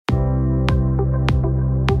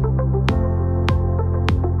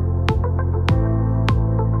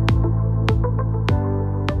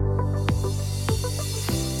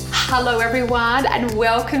Hello everyone and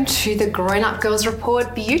welcome to the Grown Up Girls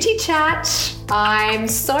Report Beauty Chat. I'm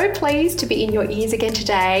so pleased to be in your ears again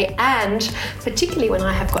today, and particularly when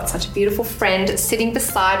I have got such a beautiful friend sitting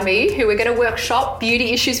beside me who we're going to workshop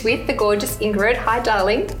beauty issues with, the gorgeous Ingrid. Hi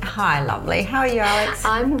darling. Hi lovely. How are you, Alex?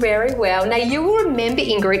 I'm very well. Now you will remember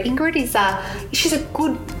Ingrid. Ingrid is she's a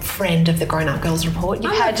good friend of the Grown Up Girls Report.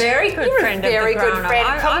 I'm a very good friend of the Grown Up.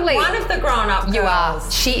 I'm one of the Grown Up Girls. You are.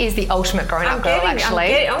 She is the ultimate Grown Up girl, actually. I'm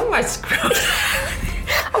getting almost grown up.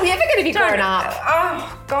 Are we ever going to be grown up?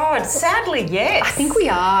 Oh, God. Sadly, yes. I think we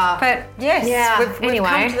are. But, yes. Yeah. We've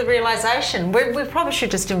come to the realisation. We probably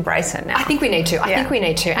should just embrace it now. I think we need to. And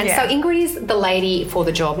so Ingrid is the lady for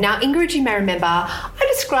the job. Now, Ingrid, you may remember,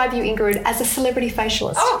 I describe you, Ingrid, as a celebrity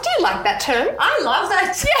facialist. Oh. Do you like that term? I love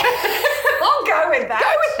that. Yeah. I'll go with that.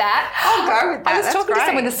 I'll go with that. I was talking to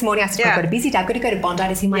someone this morning. I said, I've got a busy day. I've got to go to Bondi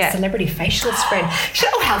to see my celebrity facialist friend. She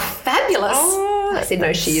said, oh, how fabulous. I said,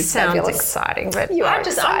 no, she is fabulous. Sounds exciting, but I'm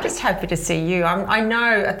just happy to see you. I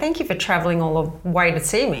know, thank you for travelling all the way to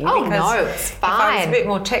see me. Oh, no, it's fine. If I was a bit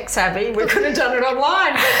more tech savvy, we could have done it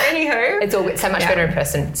online, but anywho. It's all so much better in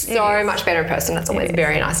person. So much better in person. That's always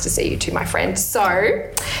very nice to see you too, my friend.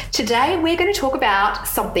 So today we're going to talk about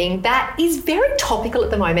something that is very topical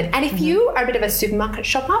at the moment. And if you are a bit of a supermarket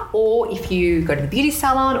shopper, or if you go to the beauty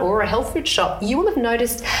salon or a health food shop, you will have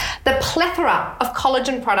noticed the plethora of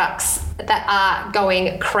collagen products that are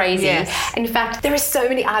going crazy. Yes. In fact, there are so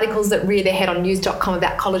many articles that rear their head on news.com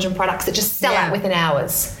about collagen products that just sell out within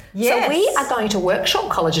hours. Yes. So we are going to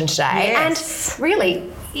workshop collagen today. Yes. And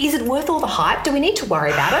really, is it worth all the hype? Do we need to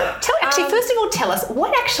worry about it? First of all, tell us,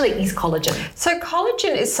 what actually is collagen? So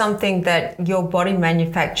collagen is something that your body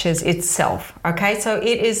manufactures itself, okay? So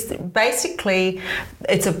it is basically,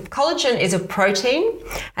 collagen is a protein,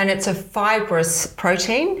 and it's a fibrous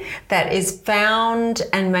protein that is found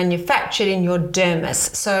and manufactured in your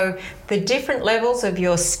dermis. So the different levels of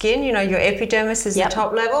your skin, your epidermis is the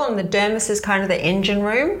top level, and the dermis is kind of the engine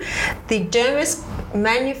room. The dermis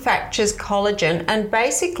manufactures collagen, and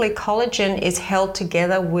basically collagen is held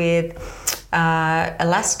together with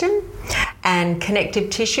elastin and connective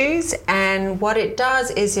tissues, and what it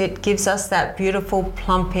does is it gives us that beautiful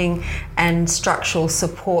plumping and structural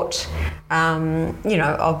support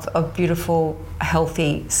of beautiful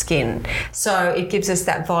healthy skin. So it gives us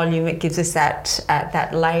that volume, it gives us that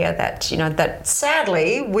layer that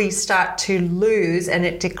sadly we start to lose, and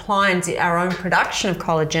it declines. Our own production of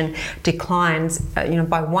collagen declines by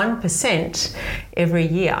 1% every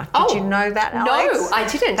year. Did you know that, Alex? No, I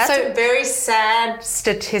didn't. That's a very sad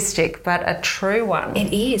statistic, but a true one.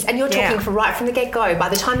 It is. And you're talking right from the get-go. By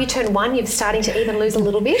the time you turn 1, you're starting to even lose a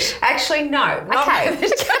little bit? Actually, no. Okay.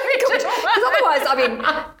 Because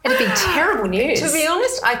otherwise, it'd be terrible news. To be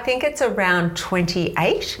honest, I think it's around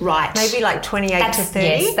 28. Right. Maybe like 28 to 30.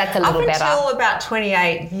 Yes, that's a little better. Up until about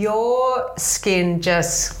 28, your skin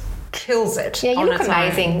just kills it. Yeah, you look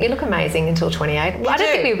amazing. You look amazing until 28. I don't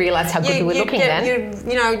think we realised how good we were looking then.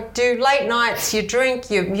 You do late nights, you drink,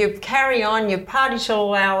 you carry on, you party till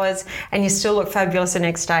all hours, and you still look fabulous the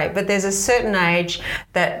next day. But there's a certain age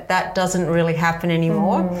that doesn't really happen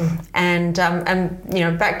anymore. And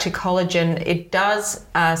back to collagen, it does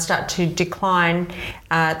start to decline.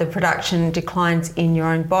 The production declines in your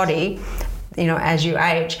own body, as you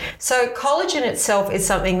age. So collagen itself is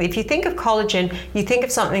something, if you think of collagen, you think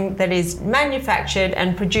of something that is manufactured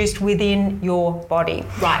and produced within your body.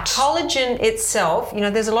 Right. Collagen itself,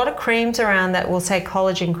 there's a lot of creams around that will say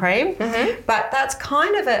collagen cream, but that's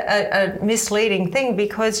kind of a misleading thing,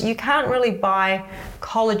 because you can't really buy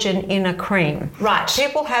collagen in a cream. Right.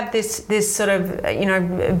 People have this sort of,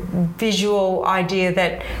 visual idea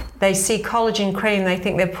that they see collagen cream, they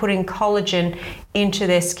think they're putting collagen into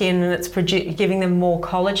their skin and it's giving them more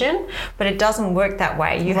collagen, but it doesn't work that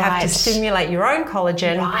way. You have to stimulate your own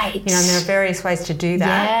collagen. Right. And there are various ways to do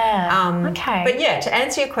that. Yeah. Okay. But to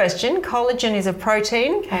answer your question, collagen is a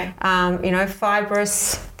protein,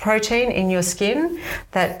 fibrous protein in your skin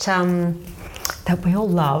that we all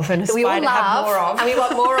love and aspire to have more of. And we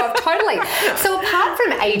want more of, totally. So apart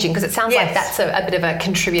from aging, because it sounds like that's a bit of a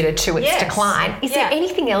contributor to its decline, is there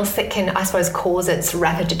anything else that can, I suppose, cause its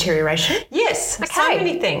rapid deterioration? Yes, so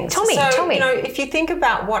many things. Tell me. If you think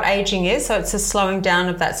about what aging is, so it's a slowing down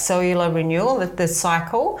of that cellular renewal, the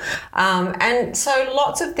cycle. And so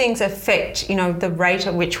lots of things affect, the rate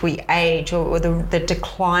at which we age, or the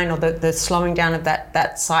decline, or the slowing down of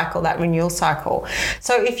that cycle, that renewal cycle.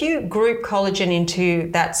 So if you group collagen into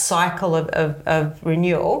that cycle of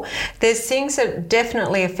renewal, there's things that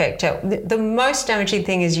definitely affect it. The most damaging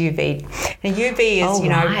thing is UV. Now, UV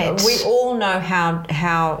is, we all know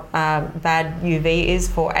how bad bad UV is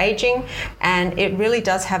for aging, and it really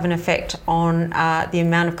does have an effect on the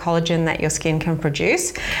amount of collagen that your skin can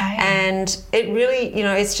produce. Okay. And it really,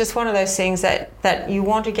 it's just one of those things that you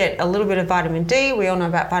want to get a little bit of vitamin D. We all know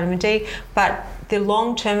about vitamin D, but the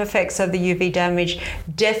long-term effects of the UV damage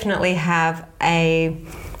definitely have an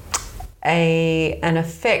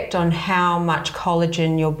effect on how much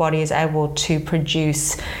collagen your body is able to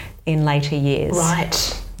produce in later years.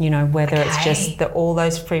 Right. Whether it's just that all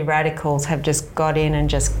those free radicals have just got in and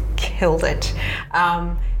just killed it.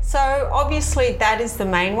 So obviously that is the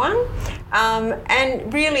main one.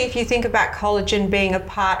 And really, if you think about collagen being a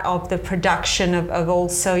part of the production of all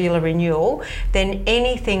cellular renewal, then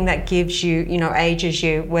anything that gives you, ages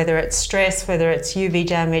you, whether it's stress, whether it's UV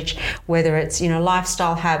damage, whether it's,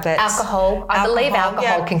 lifestyle habits. Alcohol. I believe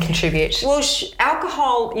alcohol can contribute. Well,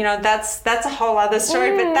 alcohol, that's a whole other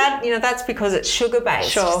story, but that's because it's sugar-based.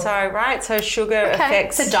 Sure. So sugar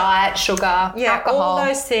affects... the diet, sugar, alcohol. All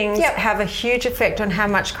those things have a huge effect on how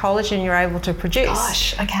much collagen you're able to produce.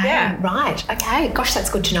 Gosh, okay, right, okay. Gosh, that's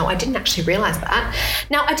good to know. I didn't actually realise that.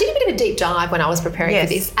 Now, I did a bit of a deep dive when I was preparing for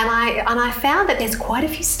this, and I found that there's quite a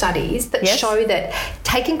few studies that show that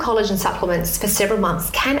taking collagen supplements for several months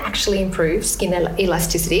can actually improve skin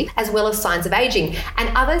elasticity as well as signs of aging. And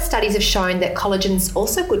other studies have shown that collagen's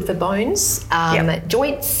also good for bones,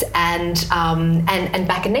 joints, and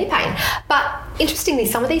back and knee pain. But interestingly,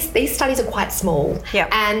 some of these studies are quite small,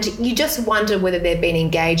 and you just wonder whether they've been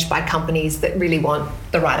engaged by companies that really want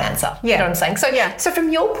the right answer. You know what I'm saying? So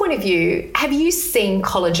from your point of view, have you seen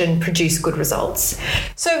collagen produce good results?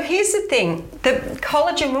 So here's the thing. The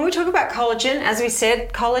collagen, when we talk about collagen, as we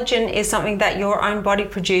said, collagen is something that your own body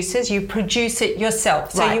produces. You produce it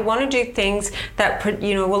yourself. So you want to do things that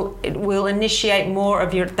will initiate more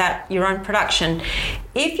of your own production.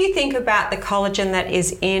 If you think about the collagen that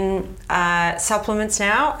is in supplements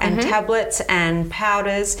now and tablets and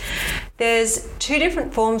powders, there's two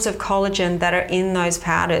different forms of collagen that are in those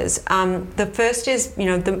powders. The first is,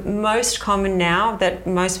 the most common now that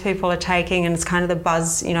most people are taking, and it's kind of the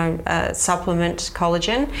buzz, supplement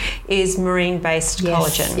collagen, is marine-based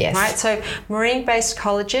collagen, right? So marine-based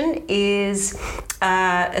collagen is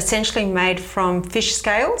essentially made from fish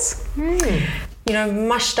scales.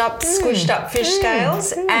 Mushed up, squished up fish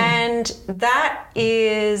scales, and that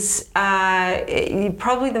is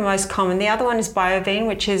probably the most common. The other one is Biovine,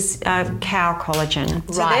 which is cow collagen.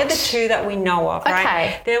 So they're the two that we know of,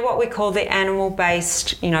 right? They're what we call the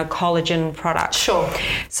animal-based, collagen products. Sure.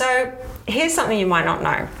 So here's something you might not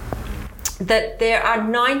know. That there are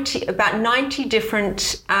about 90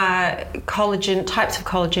 different types of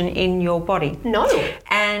collagen in your body. No.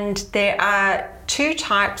 And there are two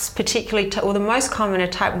types, particularly, or the most common are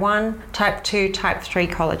type 1, type 2, type 3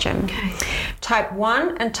 collagen. Okay. Type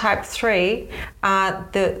 1 and type 3 are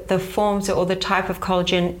the forms or the type of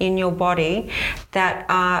collagen in your body that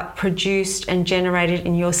are produced and generated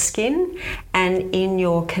in your skin and in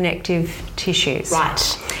your connective tissues.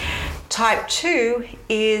 Right. Type 2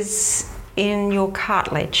 is in your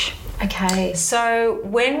cartilage. Okay. So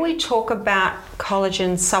when we talk about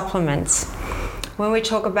collagen supplements, when we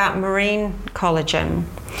talk about marine collagen,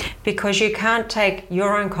 because you can't take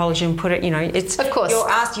your own collagen, put it, it's, of course,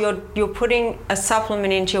 you're putting a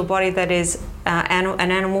supplement into your body that is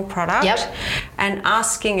an animal product, and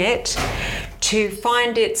asking it to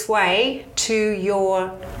find its way through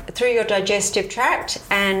your digestive tract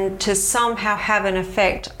and to somehow have an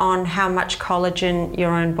effect on how much collagen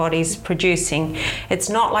your own body's producing. It's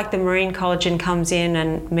not like the marine collagen comes in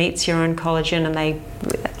and meets your own collagen and they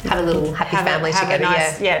have a little happy family together. A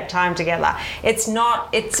nice, time together. It's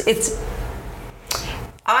not.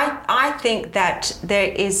 I think that there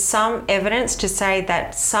is some evidence to say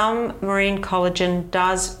that some marine collagen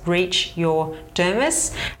does reach your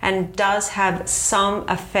dermis and does have some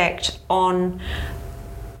effect on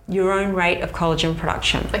your own rate of collagen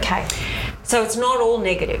production. Okay. So it's not all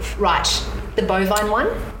negative. Right. The bovine one?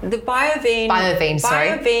 The Biovine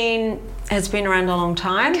has been around a long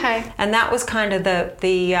time. Okay. And that was kind of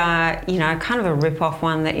the kind of a rip-off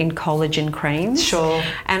one that in collagen creams. Sure.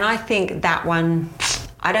 And I think that one,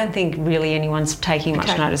 I don't think really anyone's taking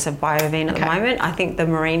much notice of Biovine at the moment. I think the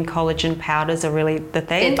marine collagen powders are really the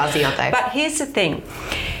thing. They're buzzy, aren't they? But here's the thing.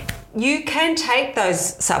 You can take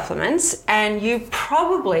those supplements and you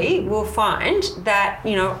probably will find that,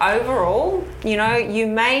 overall, you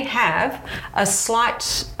may have a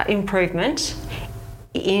slight improvement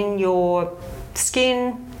in your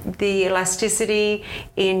skin, the elasticity,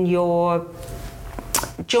 in your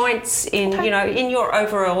joints, in your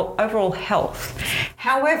overall health.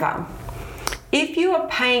 However, if you are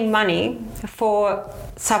paying money for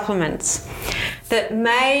supplements that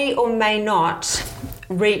may or may not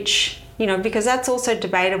reach, because that's also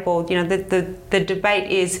debatable. The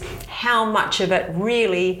debate is how much of it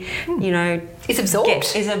really, is absorbed. And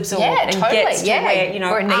gets to where,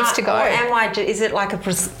 where it needs to go. Or is it like a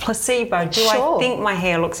placebo? Do I think my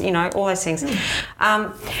hair looks, all those things.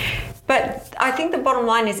 But I think the bottom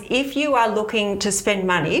line is, if you are looking to spend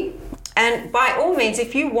money, and by all means,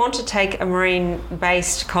 if you want to take a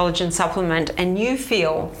marine-based collagen supplement and you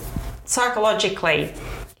feel psychologically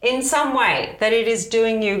in some way that it is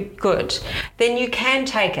doing you good, then you can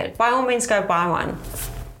take it. By all means, go buy one.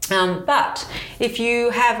 But if you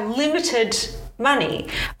have limited money,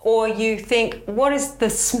 or you think, what is the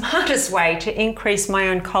smartest way to increase my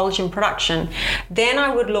own collagen production, then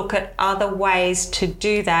I would look at other ways to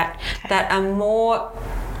do that that are more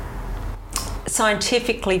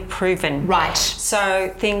scientifically proven. Right.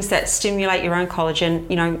 So things that stimulate your own collagen.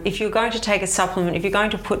 If you're going to take a supplement, if you're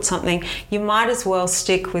going to put something, you might as well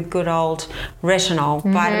stick with good old retinol,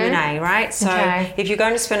 vitamin A, right? So if you're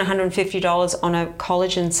going to spend $150 on a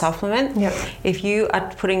collagen supplement, if you are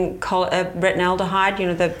putting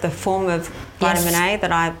retinaldehyde, the form of vitamin A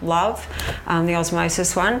that I love, the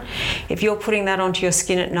osmosis one, if you're putting that onto your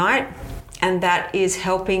skin at night, and that is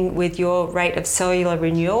helping with your rate of cellular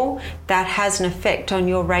renewal, that has an effect on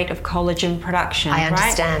your rate of collagen production. I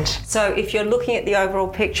understand. Right? So if you're looking at the overall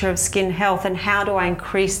picture of skin health and how do I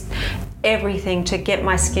increase everything to get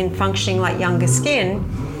my skin functioning like younger skin,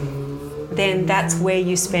 then that's where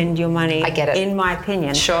you spend your money. I get it. In my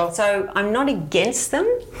opinion. Sure. So I'm not against them.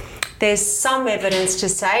 There's some evidence to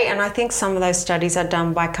say, and I think some of those studies are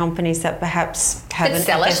done by companies that perhaps haven't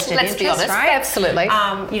invested Let's be honest, right? Absolutely.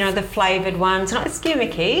 The flavoured ones. It's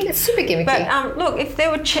gimmicky. It's super gimmicky. But look, if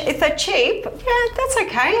they're cheap, that's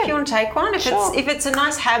okay. If you want to take one, if it's a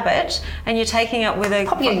nice habit, and you're taking it with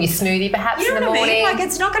popping it in your smoothie, perhaps in the morning. I mean? Like,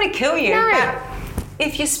 it's not going to kill you. No. But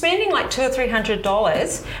if you're spending like $200 or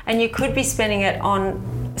 $300, and you could be spending it on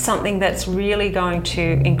something that's really going to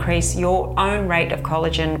increase your own rate of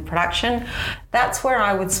collagen production, that's where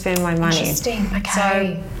I would spend my money. Interesting. Okay.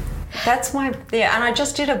 So that's and I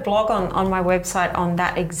just did a blog on my website on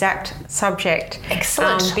that exact subject.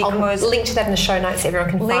 Excellent. Because I'll link to that in the show notes so everyone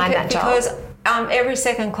can find that. Because every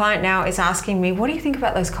second client now is asking me, what do you think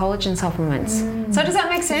about those collagen supplements? So does that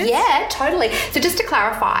make sense? Yeah, totally. So just to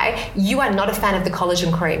clarify, you are not a fan of the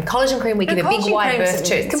collagen cream. Collagen cream we give a big wide berth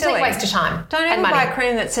to. It's a complete waste of time. Don't ever buy a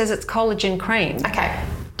cream that says it's collagen cream. Okay.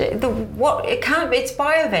 It can't be. It's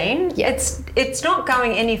Biovine. Yeah. It's not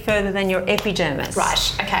going any further than your epidermis.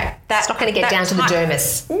 Right. Okay. It's not going to get down to the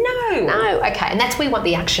dermis. No. Okay. And that's we want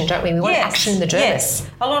the action, don't we? We want action in the dermis. Yes.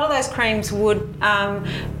 A lot of those creams would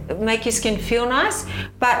make your skin feel nice,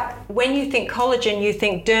 but when you think collagen, you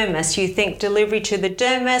think dermis. You think delivery to the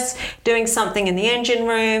dermis, doing something in the engine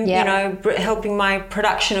room. Helping my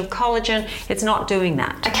production of collagen. It's not doing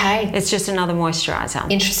that. Okay. It's just another moisturizer.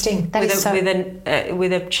 Interesting.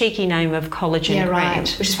 With a cheeky name of collagen cream.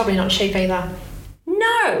 Right. Which is probably not cheap either.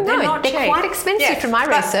 No, they're quite expensive from my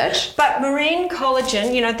research. But marine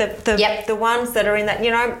collagen, the ones that are in that,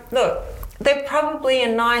 look, they're probably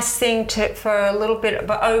a nice thing for a little bit of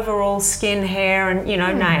overall skin, hair, and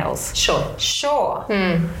nails. Sure.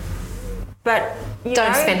 But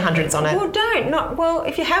don't spend hundreds on it. Well,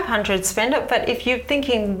 if you have hundreds, spend it. But if you're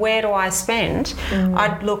thinking, where do I spend?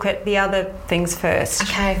 I'd look at the other things first.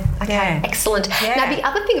 Okay. Yeah. Excellent. Yeah. Now, the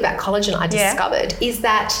other thing about collagen I discovered is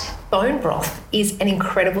that bone broth is an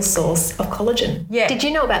incredible source of collagen. Yeah. Did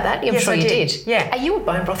you know about that? I'm sure you did. Yeah. Are you a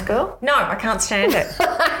bone broth girl? No, I can't stand it.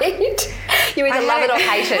 You either love it or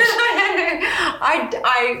hate it.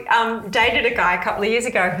 I dated a guy a couple of years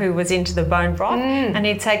ago who was into the bone broth, and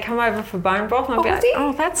he'd say, "Come over for bone broth." And I'd be like,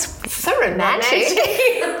 "Oh, that's so romantic." I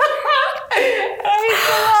used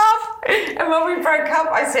to laugh. And when we broke up,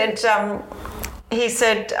 I said,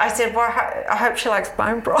 "Well, I hope she likes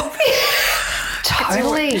bone broth."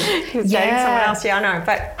 Totally. He was dating someone else. Yeah, I know,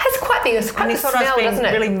 but has quite the smell, doesn't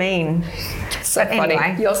it? Really mean. So funny.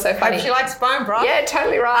 Anyway, you're so funny. Hope she likes bone broth. Yeah,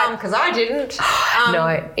 totally right. Because I didn't. No,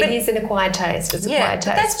 it is an acquired taste. It's acquired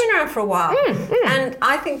taste. But that's been around for a while, and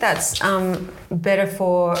I think that's better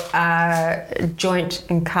for joint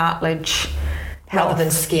and cartilage health. Rather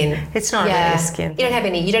than skin. It's not really skin.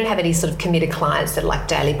 You don't have any sort of committed clients that are like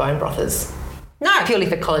daily bone brothers. No, purely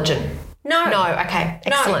for collagen. No. Okay.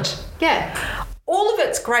 Excellent. No. Yeah. all of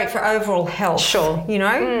it's great for overall health. Sure. You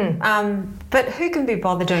know? But who can be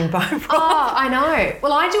bothered doing bone broth? Oh, I know.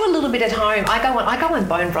 Well, I do a little bit at home. I go on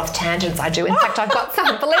bone broth tangents. I do. In fact, I've got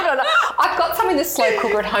some, believe it or not, I've got some in the slow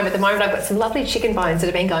cooker at home at the moment. I've got some lovely chicken bones that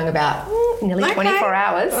have been going about nearly 24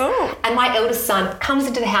 hours. Oh. And my eldest son comes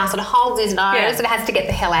into the house and holds his nose and has to get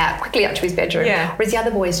the hell out, quickly up to his bedroom. Yeah. Whereas the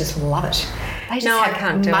other boys just love it. They just I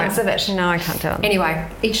can't do months of it. No, I can't do it. Anyway,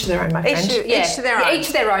 each to their own, my friend. Each to their own. Each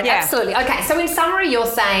to their own, absolutely. Okay, so in summary, you're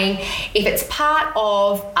saying if it's part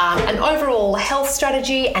of an overall health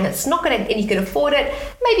strategy and it's not going to, and you can afford it,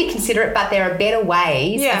 maybe consider it, but there are better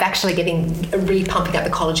ways of actually really pumping up the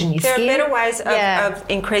collagen in your skin. There are better ways of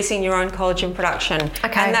increasing your own collagen production.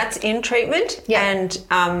 Okay. And that's in treatment and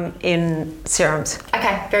in serums.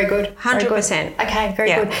 Okay, very good. 100%. Okay,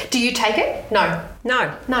 very good. Do you take it? No.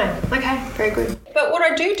 Okay, very good. But what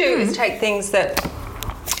I do is take things that,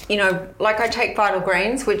 you know, like I take Vital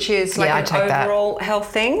Greens, which is like an overall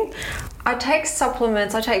health thing. I take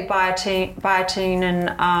supplements. I take biotin and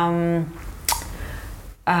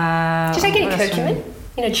do you take any curcumin?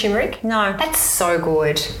 You know, turmeric? No. That's so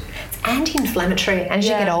good. It's anti-inflammatory, and as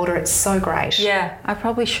you get older, it's so great. Yeah, I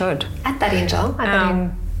probably should. Add that in, Jill.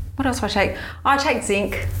 What else do I take? I take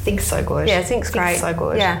zinc. Zinc's so good. Yeah, zinc's great. So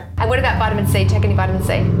good. Yeah. And what about vitamin C? Take any vitamin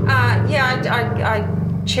C? I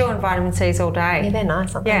chew on vitamin C's all day. Yeah, they're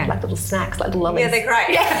nice. Like little snacks, like little lollies. Yeah, they're great.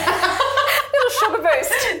 Yeah. Little sugar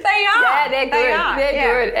boost. They are. Yeah, they're good.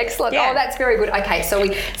 They're good. Excellent. Yeah. Oh, that's very good. Okay, so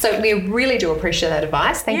we really do appreciate that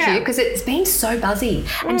advice. Thank you, because it's been so buzzy,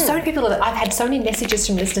 and so many people. I've had so many messages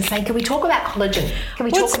from listeners saying, "Can we talk about collagen? Can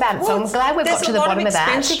we talk about it?" So I'm glad we've got to the bottom of that. There's a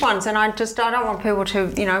lot of expensive ones, and I don't want people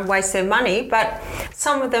to waste their money. But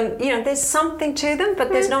some of them, there's something to them,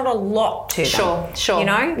 but there's not a lot to them. Sure. You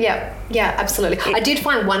know? Yeah, absolutely. I did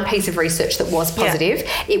find one piece of research that was positive.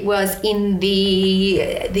 Yeah. It was in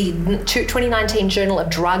the 2019 Journal of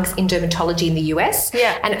Drugs in Dermatology in the US.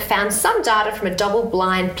 Yeah. And it found some data from a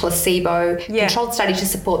double-blind placebo controlled study to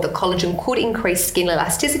support that collagen could increase skin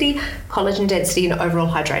elasticity, collagen density, and overall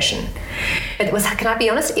hydration. But can I be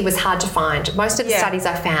honest, it was hard to find. Most of the studies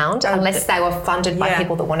I found, unless they were funded by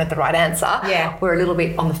people that wanted the right answer, were a little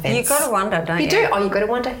bit on the fence. You've got to wonder, don't you? You do. Oh, you've got to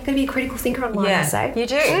wonder. You've got to be a critical thinker online, I say. You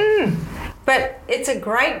do. But it's a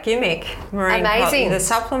great gimmick, Maureen. Amazing. The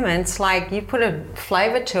supplements, like you put a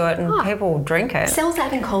flavour to it and people will drink it. Sells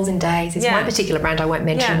out in Coles in days. Is one particular brand I won't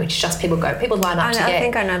mention, which just people line up to get. I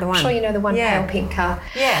think I know the one. I'm sure you know the one, pale pink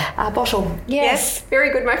bottle. Yes. Very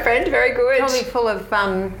good, my friend. Very good. Probably full of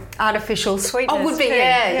artificial sweetness. Oh, would be,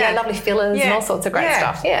 yeah. Lovely fillers and all sorts of great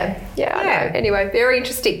stuff. Yeah, I know. Anyway, very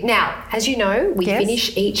interesting. Now, as you know, we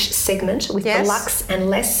finish each segment with the Lux and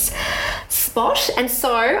Less spot. And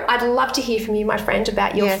so I'd love to hear from you, my friend,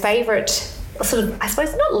 about your favourite sort of, I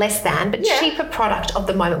suppose, not less than, but cheaper product of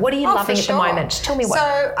the moment. What are you loving at the moment? Tell me what.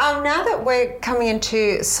 So now that we're coming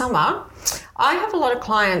into summer, I have a lot of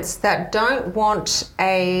clients that don't want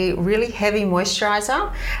a really heavy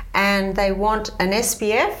moisturiser, and they want an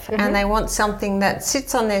SPF and they want something that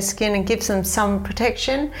sits on their skin and gives them some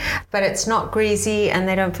protection, but it's not greasy and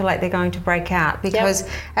they don't feel like they're going to break out. Because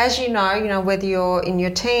as you know, whether you're in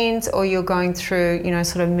your teens or you're going through,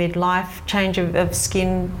 sort of midlife change of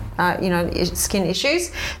skin, skin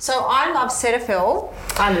issues. So I love Cetaphil.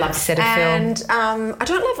 I love Cetaphil. And I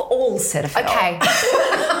don't love all Cetaphil. Okay.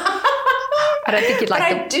 I don't think you'd like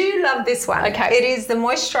I do love this one. Okay. It is the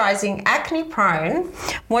moisturising acne prone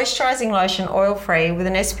moisturising lotion, oil free, with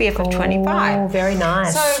an SPF of 25. Oh, very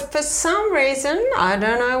nice. So for some reason, I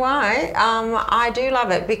don't know why, I do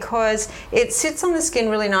love it because it sits on the skin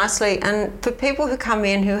really nicely. And for people who come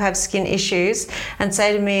in who have skin issues and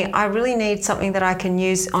say to me, I really need something that I can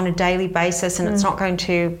use on a daily basis and it's not going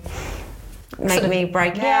to make me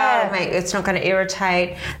break out, it's not going to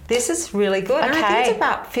irritate. This is really good. And I think it's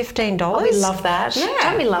about $15. Oh, we love that. Yeah.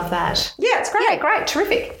 Don't we love that? Yeah, it's great. Yeah, great.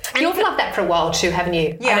 Terrific. And you've loved that for a while too, haven't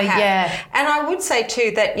you? Yeah, I have. And I would say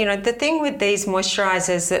too that, the thing with these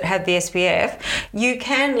moisturisers that have the SPF, you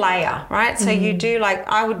can layer, right? So you do,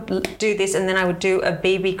 I would do this and then I would do a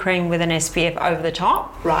BB cream with an SPF over the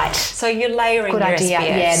top. Right. So you're layering your idea.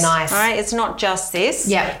 SPFs. Yeah, nice. Right? It's not just this.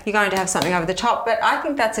 Yeah. You're going to have something over the top. But I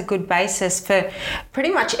think that's a good basis for pretty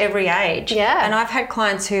much every age. Yeah. And I've had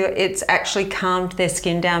clients who it's actually calmed their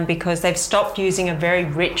skin down because they've stopped using a very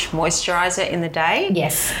rich moisturiser in the day.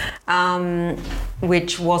 Yes.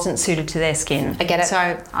 Which wasn't suited to their skin. I get it. So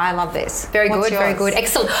I love this. Very good.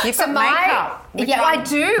 Excellent. You've got makeup. Yeah, I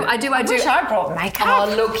do. I wish I brought makeup.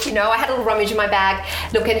 Oh, look, I had a little rummage in my bag.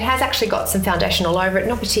 Look, and it has actually got some foundation all over it,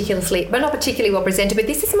 not particularly well presented, but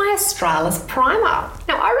this is my Australis primer.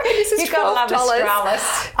 Now, I reckon this is $12. You've got to love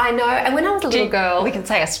Australis. I know, and when I was a little girl... We can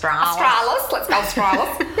say Australis. Let's go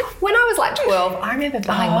Australis. When I was like 12, I remember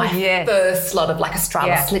buying my first lot of like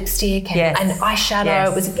Australis lipstick and eyeshadow.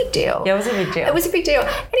 Yes. It was a big deal. Yeah, it was a big deal. It was a big deal.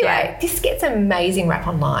 Anyway, this gets amazing rap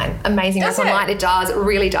online. It does. It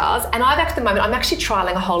really does. And at the moment, I'm actually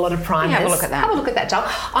trialling a whole lot of primers. Have a look at that. Have a look at that, Dale.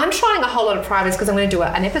 I'm trying a whole lot of primers because I'm going to do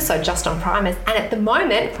an episode just on primers. And at the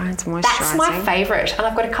moment, that's my favourite. And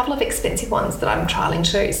I've got a couple of expensive ones that I'm trialling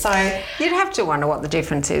too. So you'd have to wonder what the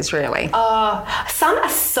difference is, really. Some are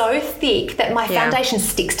so thick that my foundation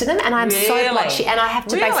sticks to them, and I'm so blotchy. And I have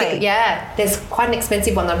to basically, there's quite an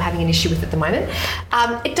expensive one that I'm having an issue with at the moment.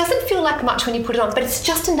 It doesn't feel like much when you put it on, but it's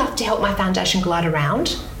just enough to help my foundation glide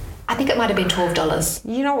around. I think it might have been $12.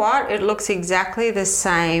 You know what? It looks exactly the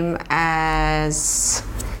same as...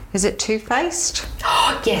 Is it Too Faced?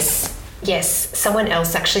 Yes. Someone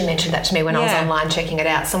else actually mentioned that to me when I was online checking it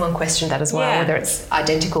out. Someone questioned that as well, whether it's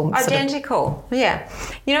identical. Identical,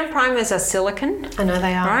 primers are silicone. I know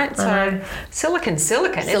they are. Right? So silicone,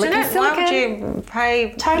 isn't it? Why would you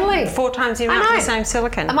pay 4 times the amount for the same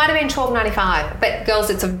silicone? It might have been $12.95, but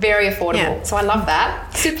girls, it's a very affordable. Yeah. So I love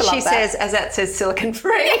that. Super love that. She says, as that says, silicone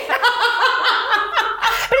free.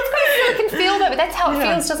 But it's got a silicone feel though, but that's how it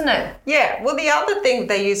feels, doesn't it? Yeah. Well, the other thing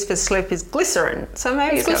they use for slip is glycerin. So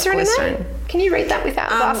maybe it's glycerin in there? Can you read that without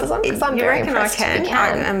glasses on? Because I'm very impressed. I can.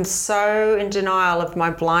 I am so in denial of my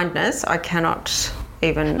blindness, I cannot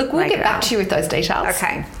even Look, we'll get back to you with those details.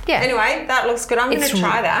 Okay. Yeah. Anyway, that looks good. I'm going to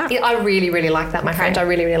try that. I really, really like that, my friend. I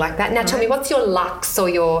really, really like that. Now, tell me, what's your luxe or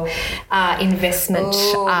your investment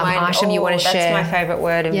item you want to share? That's my favourite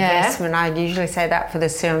word, investment. I usually say that for the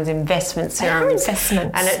serums, investment serums.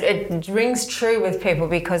 Investments. And it rings true with people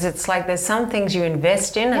because it's like there's some things you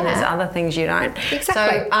invest in and there's other things you don't.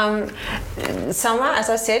 Exactly. So summer, as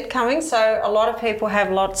I said, coming. So a lot of people have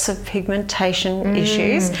lots of pigmentation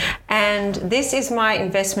issues. And this is my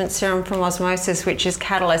investment serum from Osmosis, which is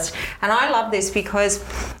Catalyst, and I love this because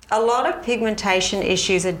a lot of pigmentation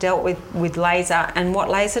issues are dealt with laser, and what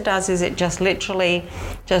laser does is it just literally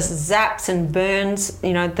just zaps and burns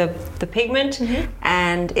the pigment,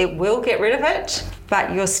 and it will get rid of it,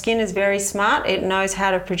 but your skin is very smart. It knows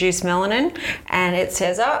how to produce melanin, and it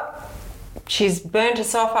says, she's burnt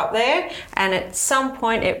herself up there, and at some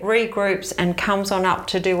point it regroups and comes on up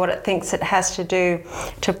to do what it thinks it has to do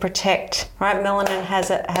to protect, right? Melanin has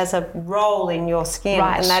a role in your skin,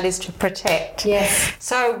 and that is to protect. Yes.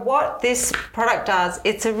 So what this product does,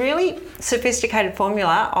 it's a really sophisticated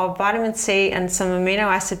formula of vitamin C and some amino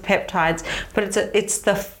acid peptides, but it's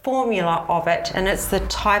the formula of it, and it's the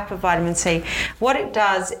type of vitamin C. What it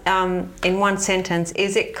does, in one sentence,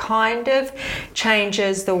 is it kind of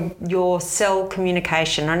changes your cell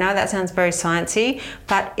communication. I know that sounds very sciencey,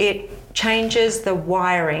 but it changes the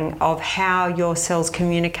wiring of how your cells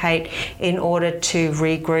communicate in order to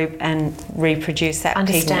regroup and reproduce that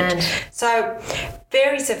pigment. So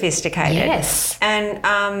very sophisticated. Yes. And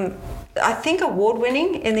I think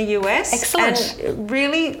award-winning in the US. Excellent. And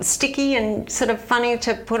really sticky and sort of funny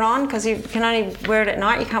to put on because you can only wear it at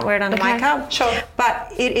night. You can't wear it under makeup. Sure.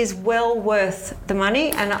 But it is well worth the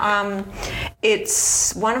money, and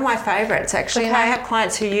it's one of my favourites actually. And I have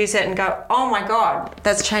clients who use it and go, "Oh my God,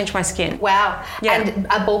 that's changed my skin." Wow. Yeah. And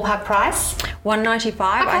a ballpark price? $1.95.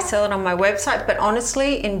 I sell it on my website, but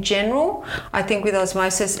honestly, in general, I think with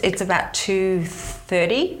Osmosis, it's about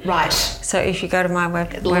 $2.30. Right. So if you go to my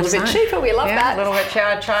website, a little bit cheaper. We love that. A little bit cheaper.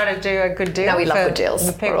 I try to do a good deal. No, we love good deals.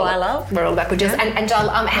 The people I love. We're all about good deals. And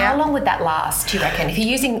how long would that last? Do you reckon? If you're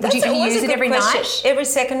using, would you use it every night? Every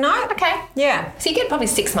second night. Okay. Yeah. So you get probably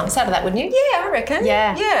 6 months out of that, wouldn't you? Yeah, I reckon.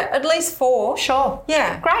 Yeah. Yeah, at least 4. Sure.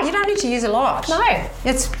 Yeah. Great. You don't need to use a lot. No.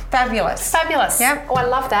 It's fabulous. Fabulous. Yep. Oh, I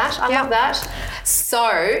love that. I love that.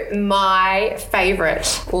 So my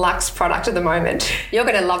favourite luxe product at the moment, you're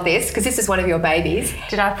going to love this because this is one of your babies.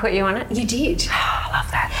 Did I put you on it? You did. Oh, I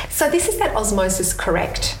love that. So this is that Osmosis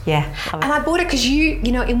Correct. Yeah. And I bought it because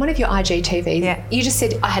you know, in one of your IGTVs, you just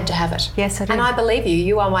said I had to have it. Yes, I did. And I believe you.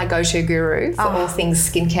 You are my go-to guru for all things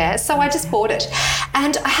skincare. So I just bought it.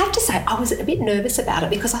 And I have to say, I was a bit nervous about it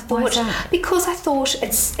because I thought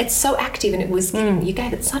it's so active, and it was you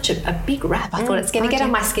gave it such a big wrap. I thought it's going to get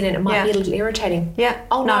on my skin and it might be a little irritating. Yeah.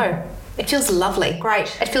 Oh no. It feels lovely.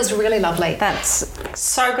 Great. It feels really lovely. That's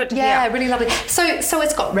so good to hear. Yeah, really lovely. So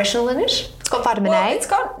it's got retinol in it. It's got vitamin A. It's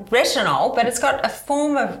got retinol, but it's got a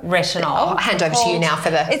form of retinol. I'll hand over to you now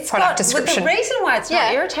for the product description. The reason why it's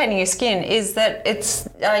not irritating your skin is that it's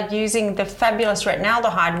using the fabulous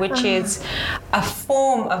retinaldehyde, which is a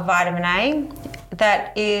form of vitamin A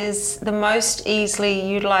that is the most easily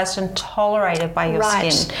utilized and tolerated by your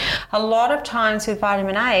skin. A lot of times with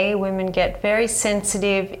vitamin A, women get very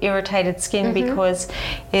sensitive, irritated skin because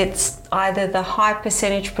it's either the high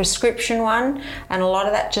percentage prescription one, and a lot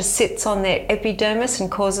of that just sits on their epidermis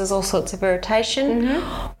and causes all sorts of irritation,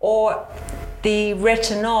 or the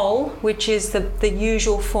retinol, which is the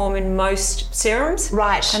usual form in most serums.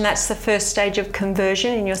 Right. And that's the first stage of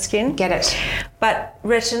conversion in your skin. Get it. But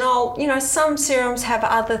retinol, you know, some serums have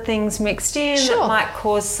other things mixed in that might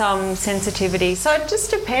cause some sensitivity. So it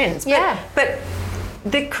just depends. Yeah. But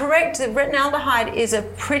the retinaldehyde is a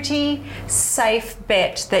pretty safe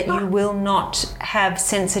bet that you will not have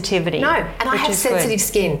sensitivity. No, and I have sensitive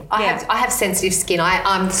skin. I have sensitive skin.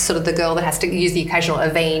 I'm sort of the girl that has to use the occasional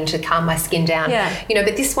Avene to calm my skin down. Yeah. You know,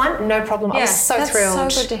 but this one, no problem. I was so thrilled.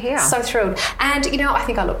 That's so good to hear. So thrilled. And, you know, I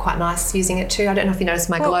think I look quite nice using it too. I don't know if you noticed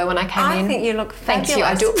my glow when I came in. I think you look fabulous. Thank you.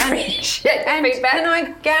 I do appreciate and feedback. And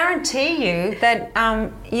I guarantee you that,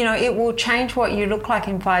 you know, it will change what you look like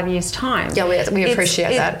in 5 years' time. Yeah, we appreciate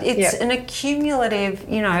that. It's an accumulative,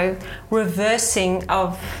 you know, reversing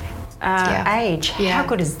of age. Yeah. How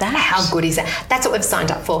good is that? How good is that? That's what we've signed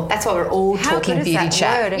up for. That's why we're all talking beauty that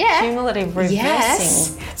chat. Word? Accumulative reversing.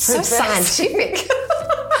 Yes. So scientific.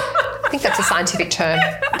 I think that's a scientific term.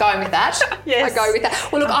 Going with that. Yes. I go with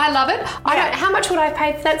that. Well, look, I love it. How much would I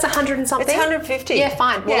pay for that? It's 100 and something. It's 150. Yeah,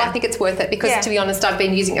 fine. Well, I think it's worth it because, to be honest, I've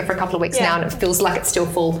been using it for a couple of weeks now and it feels like it's still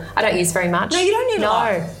full. I don't use very much. No, you don't need a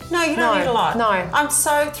lot. No, you don't need a lot. No. I'm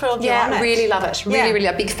so thrilled you're on it. Yeah, really love it. Really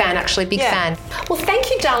a big fan, actually. Big fan. Well, thank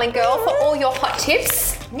you, darling girl, for all your hot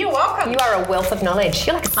tips. You're welcome. You are a wealth of knowledge.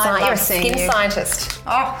 You're like you're a skin scientist.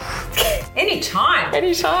 Oh, anytime.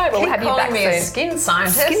 Anytime. We'll Keep have you back calling me soon. a skin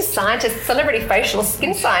scientist. Skin scientist, celebrity facial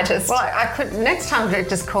skin scientist. Well, I could next time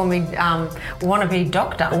just call me wannabe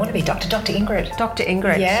doctor. Wannabe doctor, Dr. Ingrid. Dr.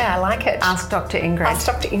 Ingrid. Yeah, I like it. Ask Dr. Ingrid. Ask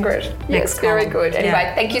Dr. Ingrid. Next Yes, very call. good.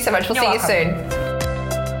 Anyway, thank you so much. We'll see you soon.